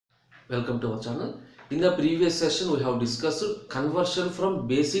Welcome to our channel. In the previous session, we have discussed conversion from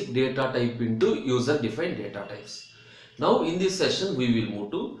basic data type into user-defined data types. Now, in this session, we will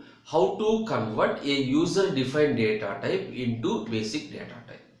move to how to convert a user-defined data type into basic data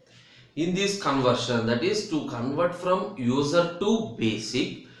type. In this conversion, that is to convert from user to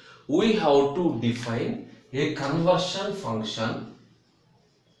basic, we have to define a conversion function.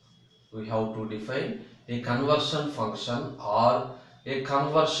 We have to define a conversion function or a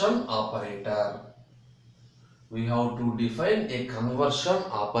conversion operator. We have to define a conversion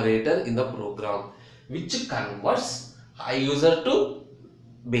operator in the program which converts a user to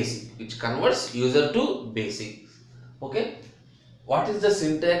basic. Okay. What is the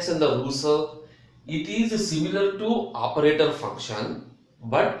syntax and the rules? It is similar to operator function,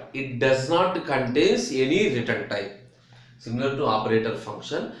 but it does not contains any return type. Similar to operator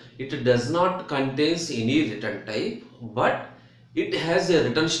function, it does not contains any return type, but it has a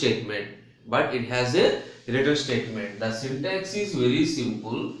return statement. The syntax is very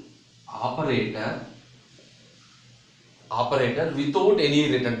simple. Operator without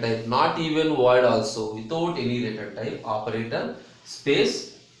any return type, not even void also, without any return type, operator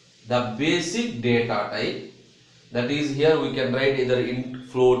space the basic data type, that is here we can write either int,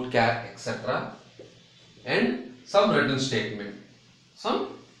 float, char, etc. and some return statement.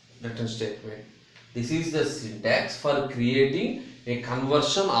 This is the syntax for creating a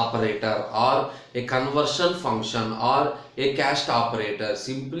conversion operator or a conversion function or a cast operator,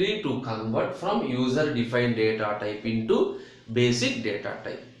 simply to convert from user defined data type into basic data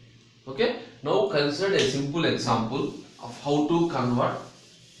type. Okay. Now consider a simple example of how to convert.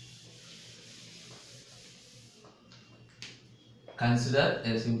 Consider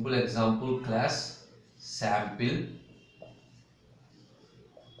a simple example class sample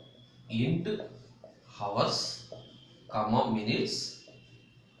int hours, minutes,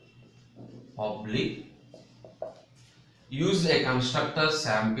 public. Use a constructor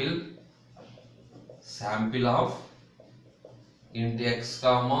sample of int x,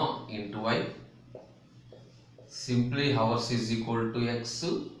 int y. Simply hours is equal to x,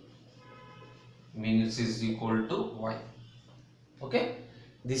 minutes is equal to y. Okay,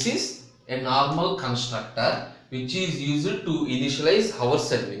 this is a normal constructor which is used to initialize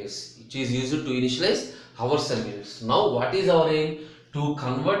hours and minutes. Now, what is our aim? To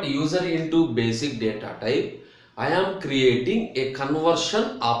convert user into basic data type, I am creating a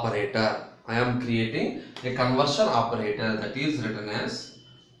conversion operator. That is written as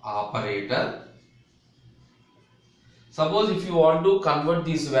operator. Suppose if you want to convert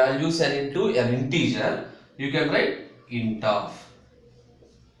these values and into an integer, you can write int of.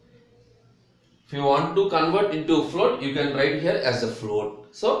 If you want to convert into float, you can write here as a float.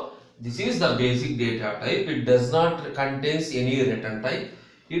 So this is the basic data type. It does not contains any return type.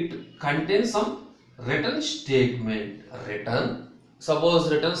 It contains some return statement. Suppose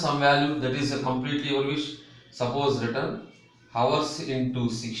return some value, that is completely your wish. Suppose return hours into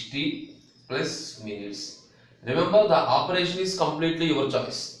 60 plus minutes. Remember, the operation is completely your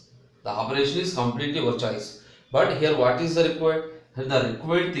choice. But here what is the required? The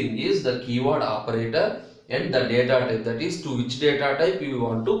required thing is the keyword operator and the data type, that is to which data type you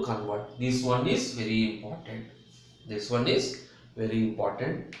want to convert. This one is very important.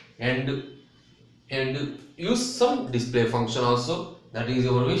 And use some display function also, that is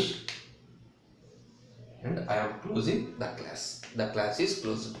your wish. And I am closing the class. The class is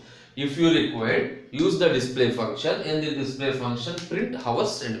closed. If you require, use the display function, and the display function print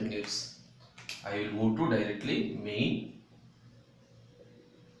hours and minutes. I will move to directly main.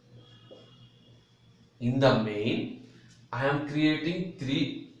 In the main, I am creating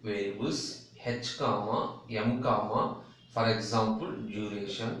three variables h, m, for example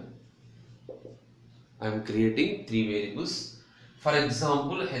duration. I am creating three variables. For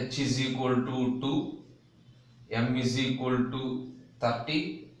example, h is equal to 2, m is equal to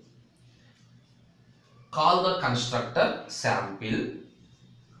 30. Call the constructor sample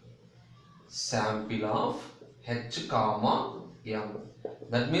of h, m.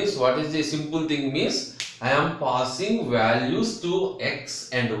 That means, what is the simple thing means, I am passing values to x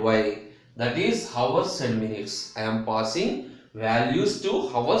and y, that is hours and minutes.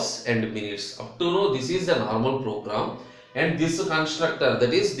 Up to now, this is the normal program, and this constructor,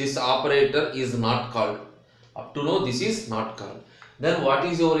 that is this operator, is not called. Up to now, this is not called. Then what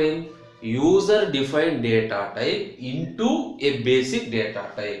is your aim? User defined data type into a basic data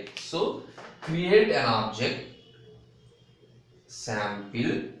type. So create an object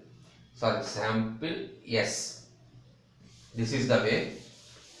sample s. This is the way.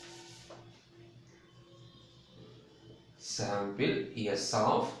 Sample s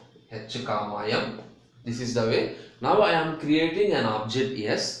of h comma m. This is the way. Now I am creating an object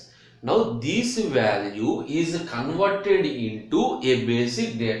s. Now this value is converted into a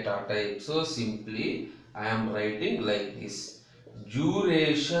basic data type. So simply I am writing like this.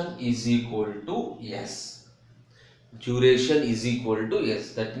 Duration is equal to s. Duration is equal to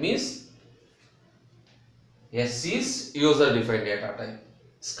s. That means s is user defined data type.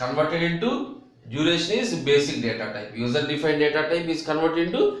 It's converted into duration is basic data type. User defined data type is converted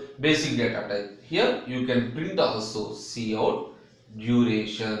into basic data type. Here you can print also cout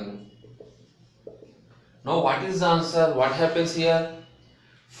duration. Now what is the answer? What happens here?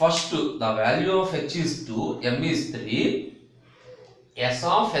 First the value of h is 2, m is 3, s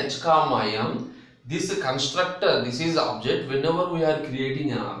of h comma m. This constructor, this is object. Whenever we are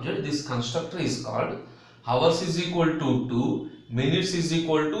creating an object, this constructor is called hours is equal to 2, minutes is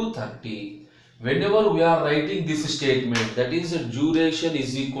equal to 30. Whenever we are writing this statement, that is duration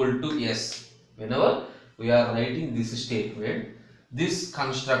is equal to s. Whenever we are writing this statement, this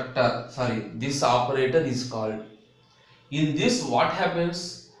constructor, this operator is called. In this what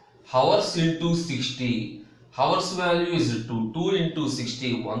happens? Hours into 60. Hours value is 2. 2 into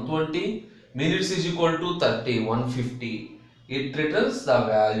 60, 120. Minutes is equal to 30, 150. It returns the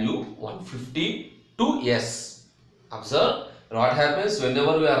value 150 to s. Observe what happens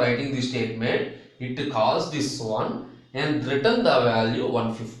whenever we are writing this statement. It calls this one and return the value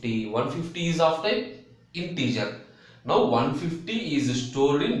 150. 150 is of type integer. Now 150 is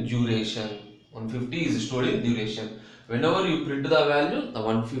stored in duration. 150 is stored in duration. Whenever you print the value, the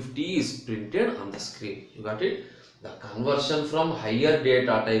 150 is printed on the screen. You got it? The conversion from higher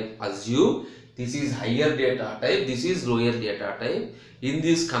data type. Assume this is higher data type, this is lower data type. In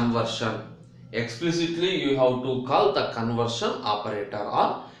this conversion, explicitly you have to call the conversion operator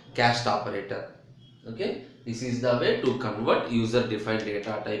or cast operator. Okay, this is the way to convert user defined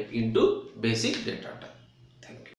data type into basic data type.